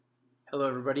Hello,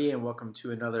 everybody, and welcome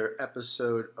to another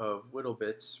episode of Whittle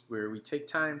Bits, where we take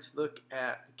time to look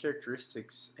at the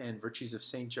characteristics and virtues of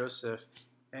Saint Joseph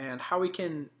and how we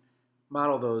can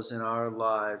model those in our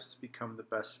lives to become the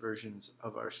best versions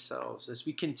of ourselves. As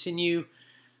we continue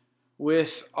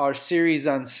with our series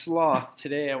on sloth,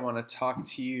 today I want to talk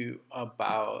to you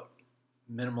about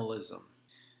minimalism,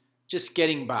 just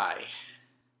getting by.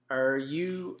 Are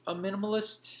you a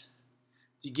minimalist?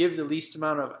 Do you give the least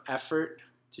amount of effort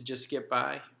to just get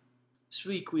by? This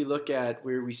week we look at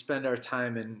where we spend our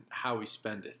time and how we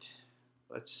spend it.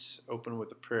 Let's open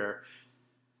with a prayer.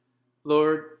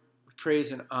 Lord, we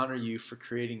praise and honor you for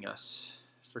creating us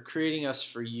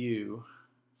for you,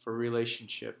 for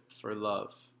relationship, for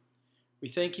love. We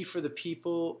thank you for the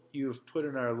people you have put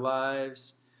in our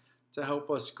lives to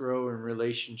help us grow in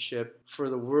relationship, for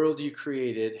the world you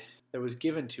created that was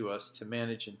given to us to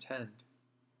manage and tend.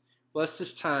 Bless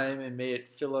this time and may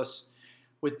it fill us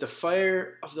with the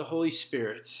fire of the Holy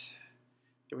Spirit,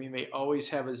 that we may always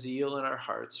have a zeal in our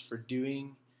hearts for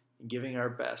doing and giving our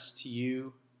best to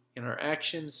you in our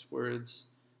actions, words,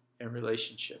 and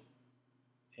relationship.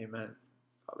 Amen.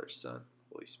 Father, Son,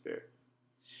 Holy Spirit.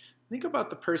 Think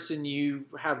about the person you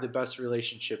have the best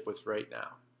relationship with right now.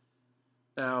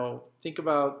 Now, think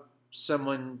about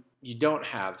someone you don't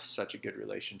have such a good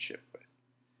relationship with.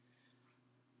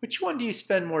 Which one do you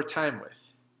spend more time with?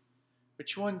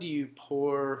 Which one do you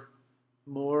pour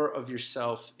more of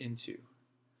yourself into?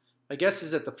 My guess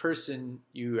is that the person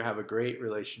you have a great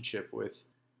relationship with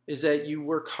is that you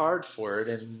work hard for it,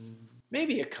 and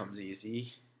maybe it comes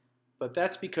easy, but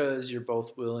that's because you're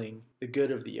both willing the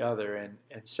good of the other and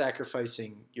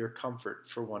sacrificing your comfort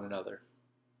for one another.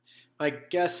 My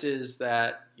guess is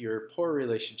that your poor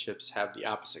relationships have the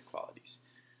opposite qualities.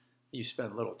 You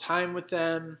spend little time with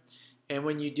them, and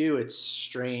when you do, it's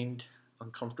strained,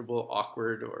 uncomfortable,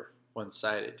 awkward, or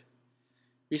one-sided.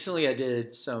 Recently, I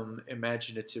did some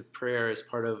imaginative prayer as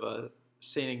part of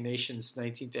St. Ignatian's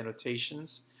 19th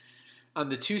Annotations on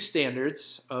the two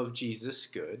standards of Jesus,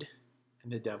 good,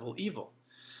 and the devil, evil.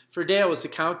 For a day, I was to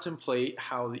contemplate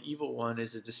how the evil one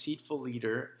is a deceitful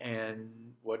leader and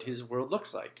what his world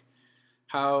looks like,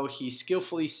 how he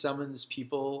skillfully summons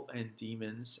people and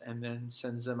demons and then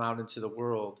sends them out into the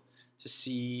world to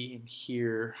see and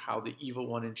hear how the evil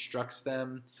one instructs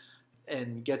them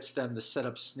and gets them to set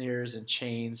up snares and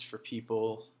chains for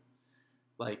people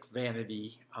like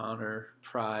vanity, honor,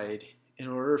 pride, in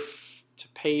order to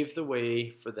pave the way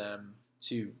for them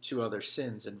to other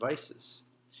sins and vices.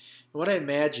 And what I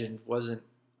imagined wasn't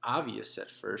obvious at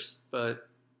first, but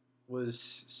was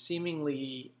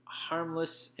seemingly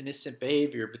harmless, innocent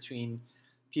behavior between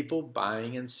people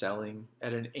buying and selling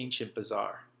at an ancient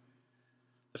bazaar.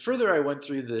 The further I went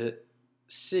through the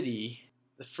city,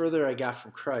 the further I got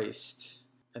from Christ,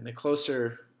 and the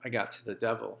closer I got to the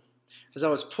devil. As I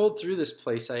was pulled through this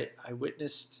place, I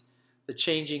witnessed the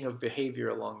changing of behavior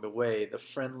along the way. The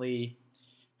friendly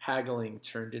haggling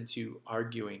turned into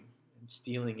arguing and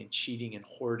stealing and cheating and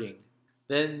hoarding.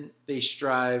 Then they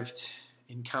strived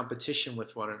in competition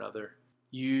with one another,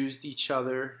 used each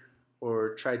other,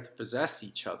 or tried to possess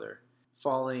each other,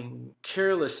 falling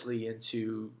carelessly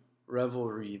into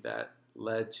revelry that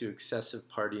led to excessive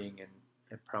partying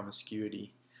and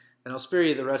promiscuity. And I'll spare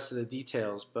you the rest of the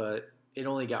details, but it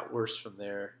only got worse from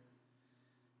there.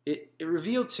 It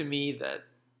revealed to me that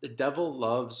the devil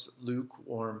loves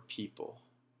lukewarm people.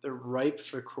 They're ripe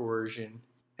for coercion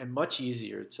and much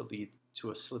easier to lead to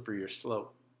a slipperier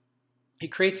slope. He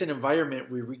creates an environment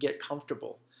where we get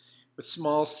comfortable with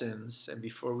small sins, and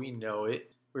before we know it,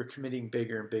 we're committing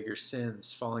bigger and bigger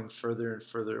sins, falling further and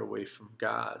further away from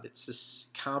God. It's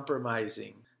this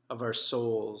compromising of our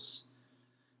souls.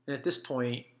 And at this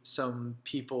point, some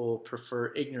people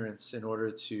prefer ignorance in order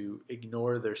to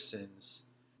ignore their sins.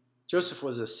 Joseph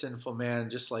was a sinful man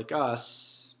just like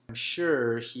us. I'm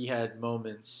sure he had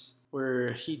moments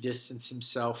where he distanced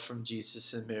himself from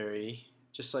Jesus and Mary,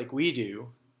 just like we do,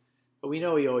 but we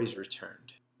know he always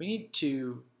returned. We need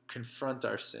to confront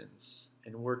our sins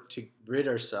and work to rid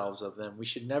ourselves of them. We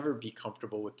should never be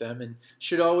comfortable with them and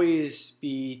should always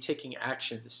be taking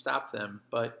action to stop them.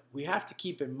 But we have to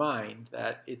keep in mind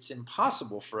that it's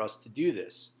impossible for us to do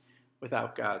this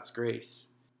without God's grace.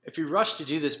 If we rush to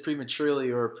do this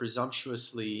prematurely or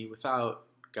presumptuously without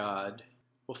God,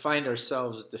 we'll find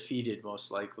ourselves defeated most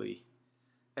likely.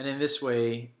 And in this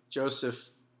way,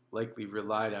 Joseph likely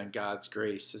relied on God's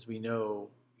grace, as we know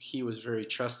he was very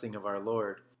trusting of our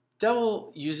Lord. The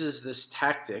devil uses this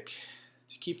tactic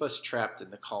to keep us trapped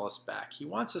and to call us back. He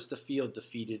wants us to feel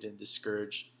defeated and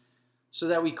discouraged so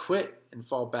that we quit and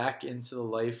fall back into the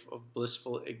life of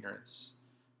blissful ignorance.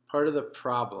 Part of the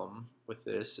problem with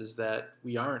this is that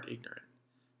we aren't ignorant.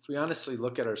 If we honestly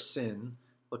look at our sin,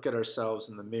 look at ourselves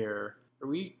in the mirror, are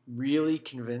we really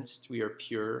convinced we are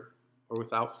pure or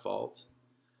without fault?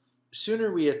 The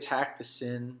sooner we attack the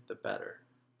sin, the better.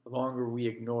 The longer we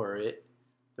ignore it,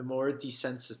 the more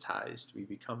desensitized we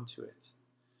become to it.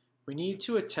 We need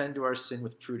to attend to our sin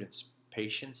with prudence,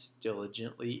 patience,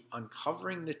 diligently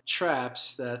uncovering the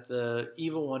traps that the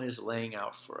evil one is laying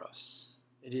out for us.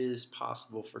 It is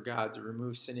possible for God to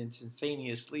remove sin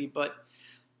instantaneously, but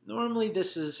normally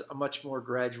this is a much more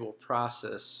gradual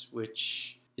process,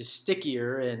 which is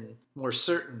stickier and more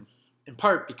certain, in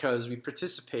part because we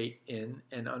participate in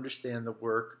and understand the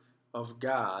work of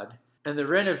God and the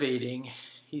renovating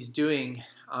He's doing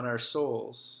on our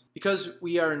souls, because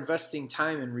we are investing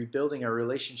time in rebuilding our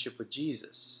relationship with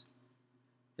Jesus.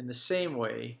 In the same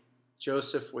way,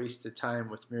 Joseph wasted time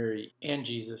with Mary and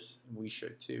Jesus, and we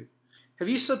should too. Have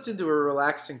you slipped into a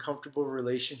relaxed and comfortable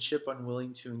relationship,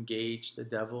 unwilling to engage the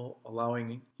devil,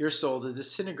 allowing your soul to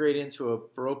disintegrate into a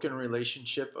broken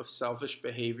relationship of selfish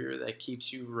behavior that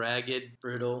keeps you ragged,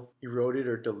 brittle, eroded,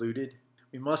 or diluted?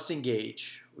 We must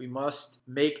engage. We must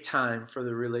make time for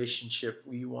the relationship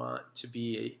we want to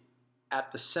be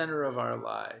at the center of our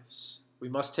lives. We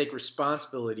must take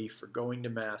responsibility for going to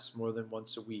Mass more than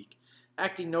once a week,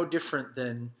 acting no different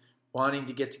than wanting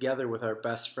to get together with our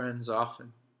best friends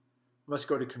often. We must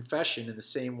go to confession in the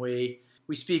same way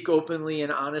we speak openly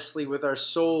and honestly with our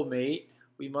soulmate.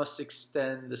 We must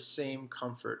extend the same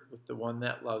comfort with the one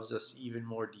that loves us even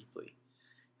more deeply.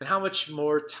 And how much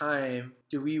more time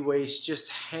do we waste just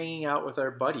hanging out with our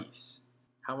buddies?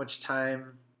 How much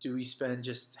time do we spend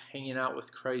just hanging out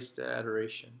with Christ at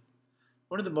adoration?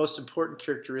 One of the most important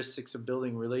characteristics of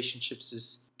building relationships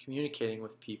is communicating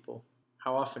with people.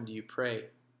 How often do you pray?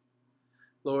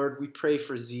 Lord, we pray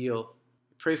for zeal.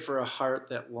 We pray for a heart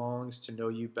that longs to know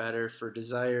you better, for a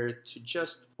desire to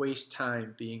just waste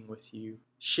time being with you,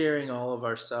 sharing all of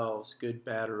ourselves, good,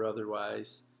 bad, or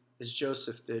otherwise, as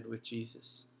Joseph did with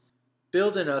Jesus.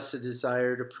 Build in us a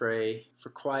desire to pray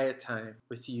for quiet time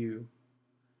with you,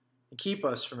 and keep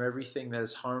us from everything that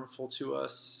is harmful to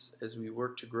us as we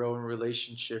work to grow in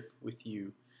relationship with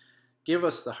you. Give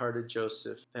us the heart of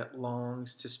Joseph that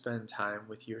longs to spend time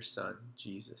with your Son,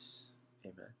 Jesus.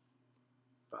 Amen.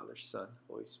 Father, Son,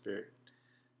 Holy Spirit.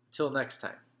 Until next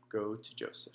time, go to Joseph.